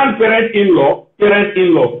 Grandparent-in-law,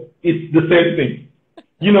 parent-in-law, it's the same thing.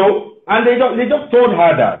 You know, and they just told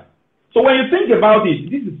her that. So when you think about it,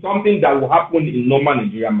 this is something that will happen in normal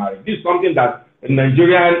Nigerian marriage. This is something that a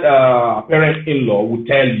Nigerian parent-in-law would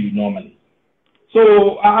tell you normally.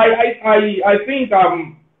 So I think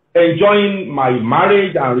I'm enjoying my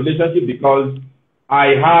marriage and relationship because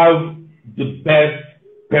I have the best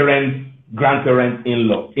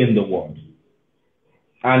grandparent-in-law in the world.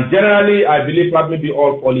 And generally, I believe that maybe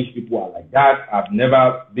all Polish people are like that. I've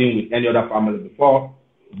never been with any other family before,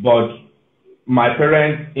 but my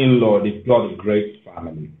parents-in-law, they've got a great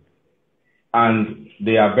family. And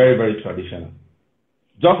they are very, very traditional,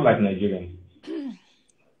 just like Nigerians.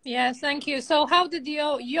 Yes, thank you. So how did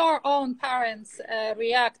your own parents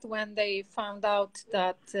react when they found out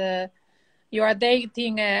that you are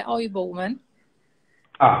dating an oyinbo woman?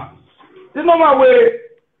 The normal way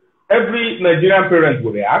every Nigerian parent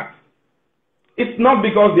will react. It's not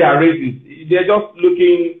because they are racist. They're just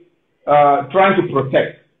looking, trying to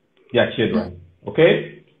protect their children.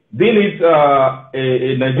 Okay? Being it a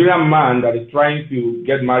Nigerian man that is trying to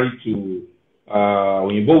get married to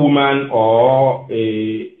oyinbo woman or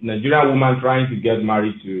a Nigerian woman trying to get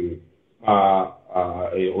married to a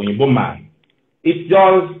oyinbo man. It's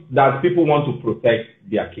just that people want to protect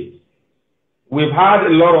their kids. We've had a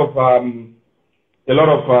lot of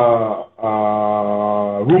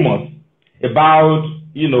rumors about,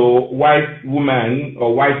 you know, white woman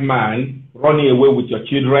or white man running away with your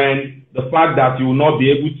children, the fact that you will not be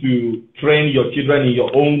able to train your children in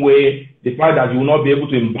your own way, the fact that you will not be able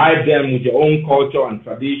to imbibe them with your own culture and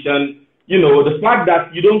tradition, you know, the fact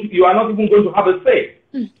that you are not even going to have a say.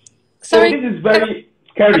 So this is very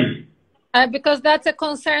scary. Because that's a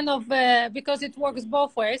concern of, because it works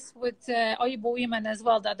both ways with oyinbo women as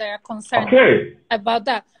well, that they are concerned about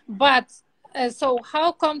that. But so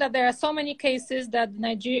how come that there are so many cases that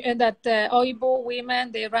oyinbo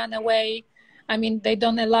women, they run away? I mean, they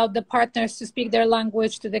don't allow the partners to speak their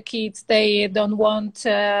language to the kids. They don't want,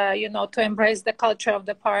 you know, to embrace the culture of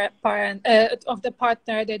the partner.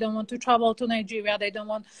 They don't want to travel to Nigeria. They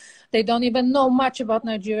don't even know much about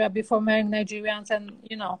Nigeria before marrying Nigerians, and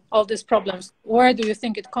you know, all these problems. Where do you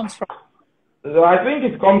think it comes from? I think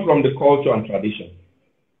it comes from the culture and tradition.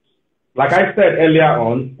 Like I said earlier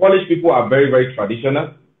on, Polish people are very, very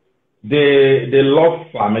traditional. They love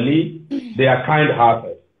family. They are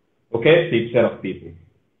kind-hearted. Okay, set of people.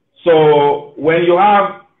 So when you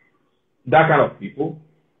have that kind of people,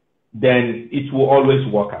 then it will always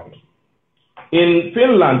work out. In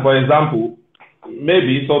Finland, for example,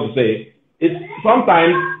 maybe so to say, it's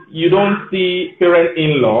sometimes you don't see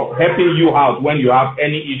parent-in-law helping you out when you have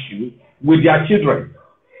any issue with their children.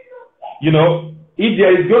 You know, if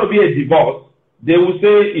there is going to be a divorce, they will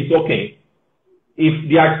say it's okay. If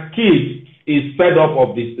their kid is fed up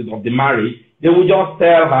of the marriage, they will just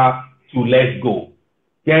tell her to let go,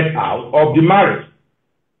 get out of the marriage.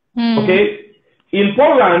 Okay? In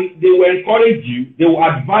Poland, they will encourage you, they will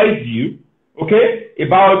advise you, okay,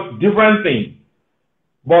 about different things.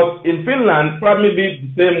 But in Finland, probably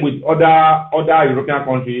the same with other European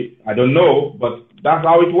countries. I don't know, but that's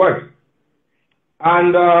how it works.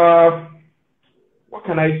 And what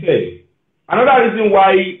can I say? Another reason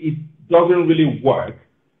why it doesn't really work,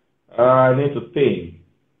 I need to think,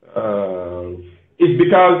 is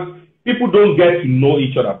because people don't get to know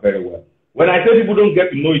each other very well. When I say people don't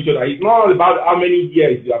get to know each other, it's not all about how many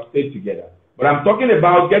years you have stayed together. But I'm talking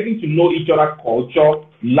about getting to know each other's culture,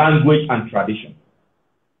 language, and tradition.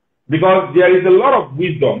 Because there is a lot of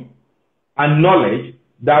wisdom and knowledge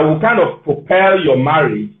that will kind of propel your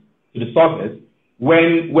marriage to the surface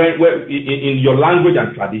when in your language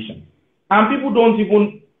and tradition. And people don't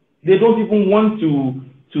even want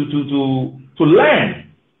to learn.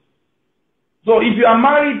 So if you are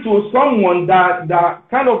married to someone that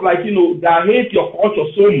kind of like, you know, that hates your culture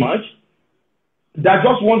so much, that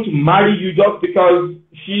just want to marry you just because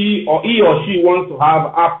he or she wants to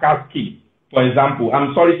have half-caste kids, for example,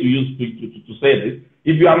 I'm sorry to say this,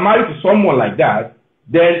 if you are married to someone like that,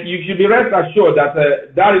 then you should be rest assured that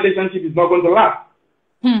that relationship is not going to last.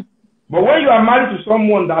 But when you are married to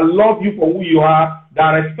someone that loves you for who you are,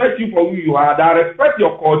 that respects you for who you are, that respects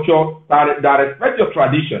your culture, that respects your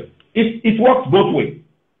tradition, it works both ways.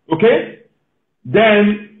 Okay?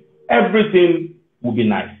 Then everything will be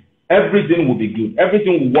nice. Everything will be good.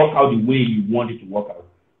 Everything will work out the way you want it to work out.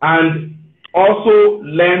 And also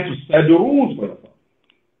learn to set the rules for yourself.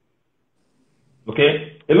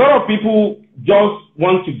 Okay? A lot of people just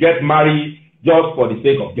want to get married just for the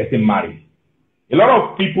sake of getting married. A lot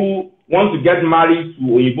of people want to get married to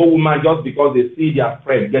oyinbo woman just because they see their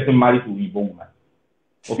friend getting married to oyinbo woman.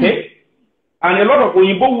 Okay? And a lot of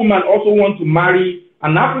oyinbo women also want to marry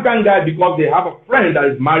an African guy because they have a friend that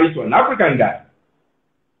is married to an African guy.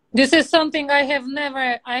 This is something I have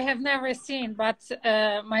never seen, but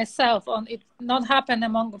myself on it not happen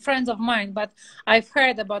among friends of mine, but I've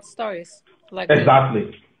heard about stories like exactly.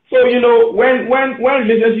 That. So you know when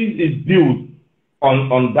relationship is built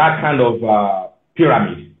on that kind of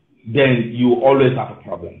pyramid, then you always have a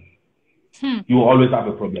problem. You always have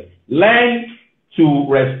a problem. Learn to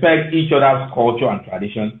respect each other's culture and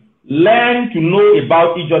tradition. Learn to know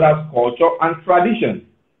about each other's culture and tradition.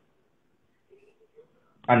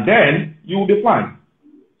 And then you will be fine.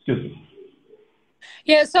 Excuse me.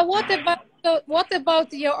 Yeah, so what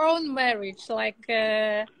about your own marriage? Like,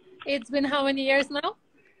 it's been how many years now?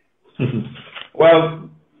 Well,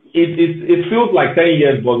 it feels like 10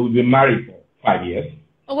 years, but we've been married for 5 years.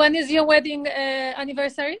 When is your wedding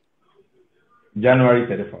anniversary? January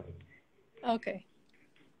 31st. Okay.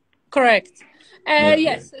 Correct.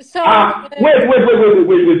 Yes. So. Wait.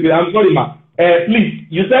 I'm sorry, ma. Please,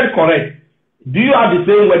 you said correct. Do you have the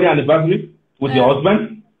same wedding anniversary with your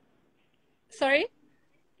husband? Sorry?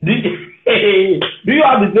 Do you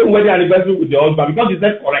have the same wedding anniversary with your husband? Because you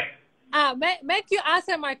said correct. Make you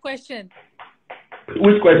answer my question.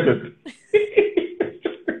 Which question?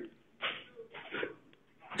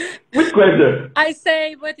 Which question? I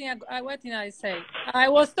say, what did I say? I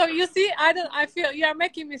was so you see, I feel you are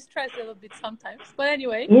making me stress a little bit sometimes. But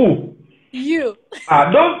anyway. Who? You.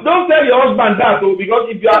 Don't tell your husband that, though, because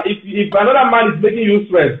if another man is making you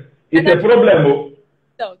stress, it's a problem. Oh.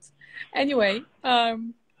 Don't. Anyway,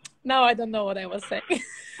 now I don't know what I was saying.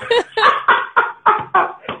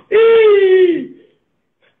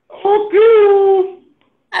 Okay.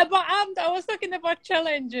 But I was talking about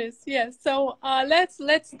challenges. Yes. So let's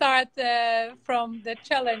start from the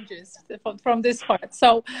challenges from this part.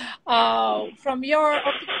 So from your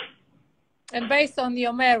and based on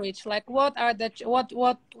your marriage, like what are the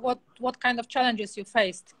what kind of challenges you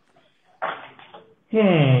faced?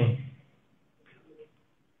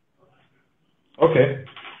 Okay.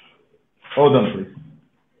 Hold on, please.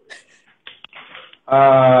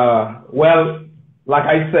 Well, like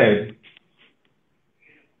I said,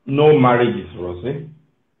 no marriage is rosy.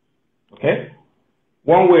 Okay?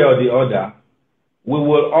 One way or the other, we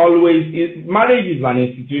will always, marriage is an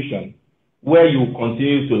institution where you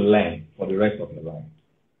continue to learn for the rest of your life.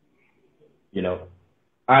 You know,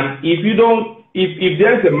 and if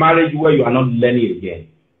there's a marriage where you are not learning again,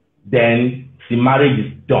 then the marriage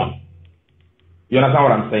is done. You understand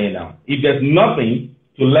what I'm saying now? If there's nothing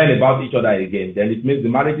to learn about each other again, then it means the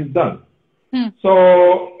marriage is done.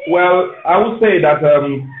 So, well, I would say that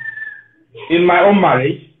in my own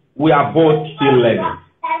marriage, we are both still learning.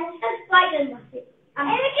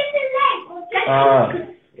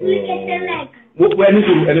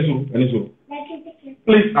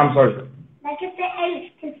 Please, I'm sorry.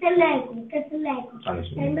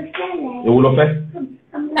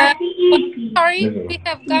 Sorry, we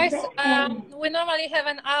have guys. We normally have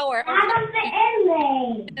an hour or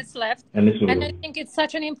 50 minutes left, and I think it's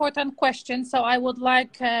such an important question. So I would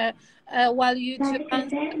like while you to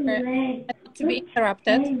answer to be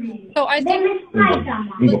interrupted. So I think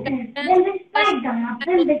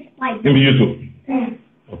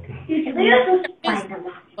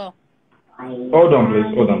Hold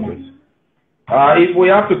on, please. If we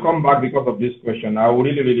have to come back because of this question, I would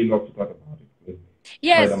really love to talk about it.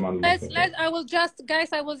 Yes, I will just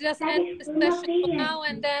end this session for now,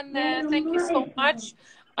 and then thank you so much.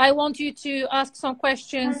 I want you to ask some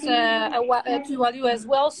questions to Walu as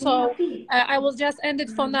well. So I will just end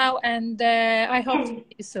it for now, and I hope to see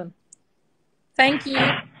you soon. Thank you.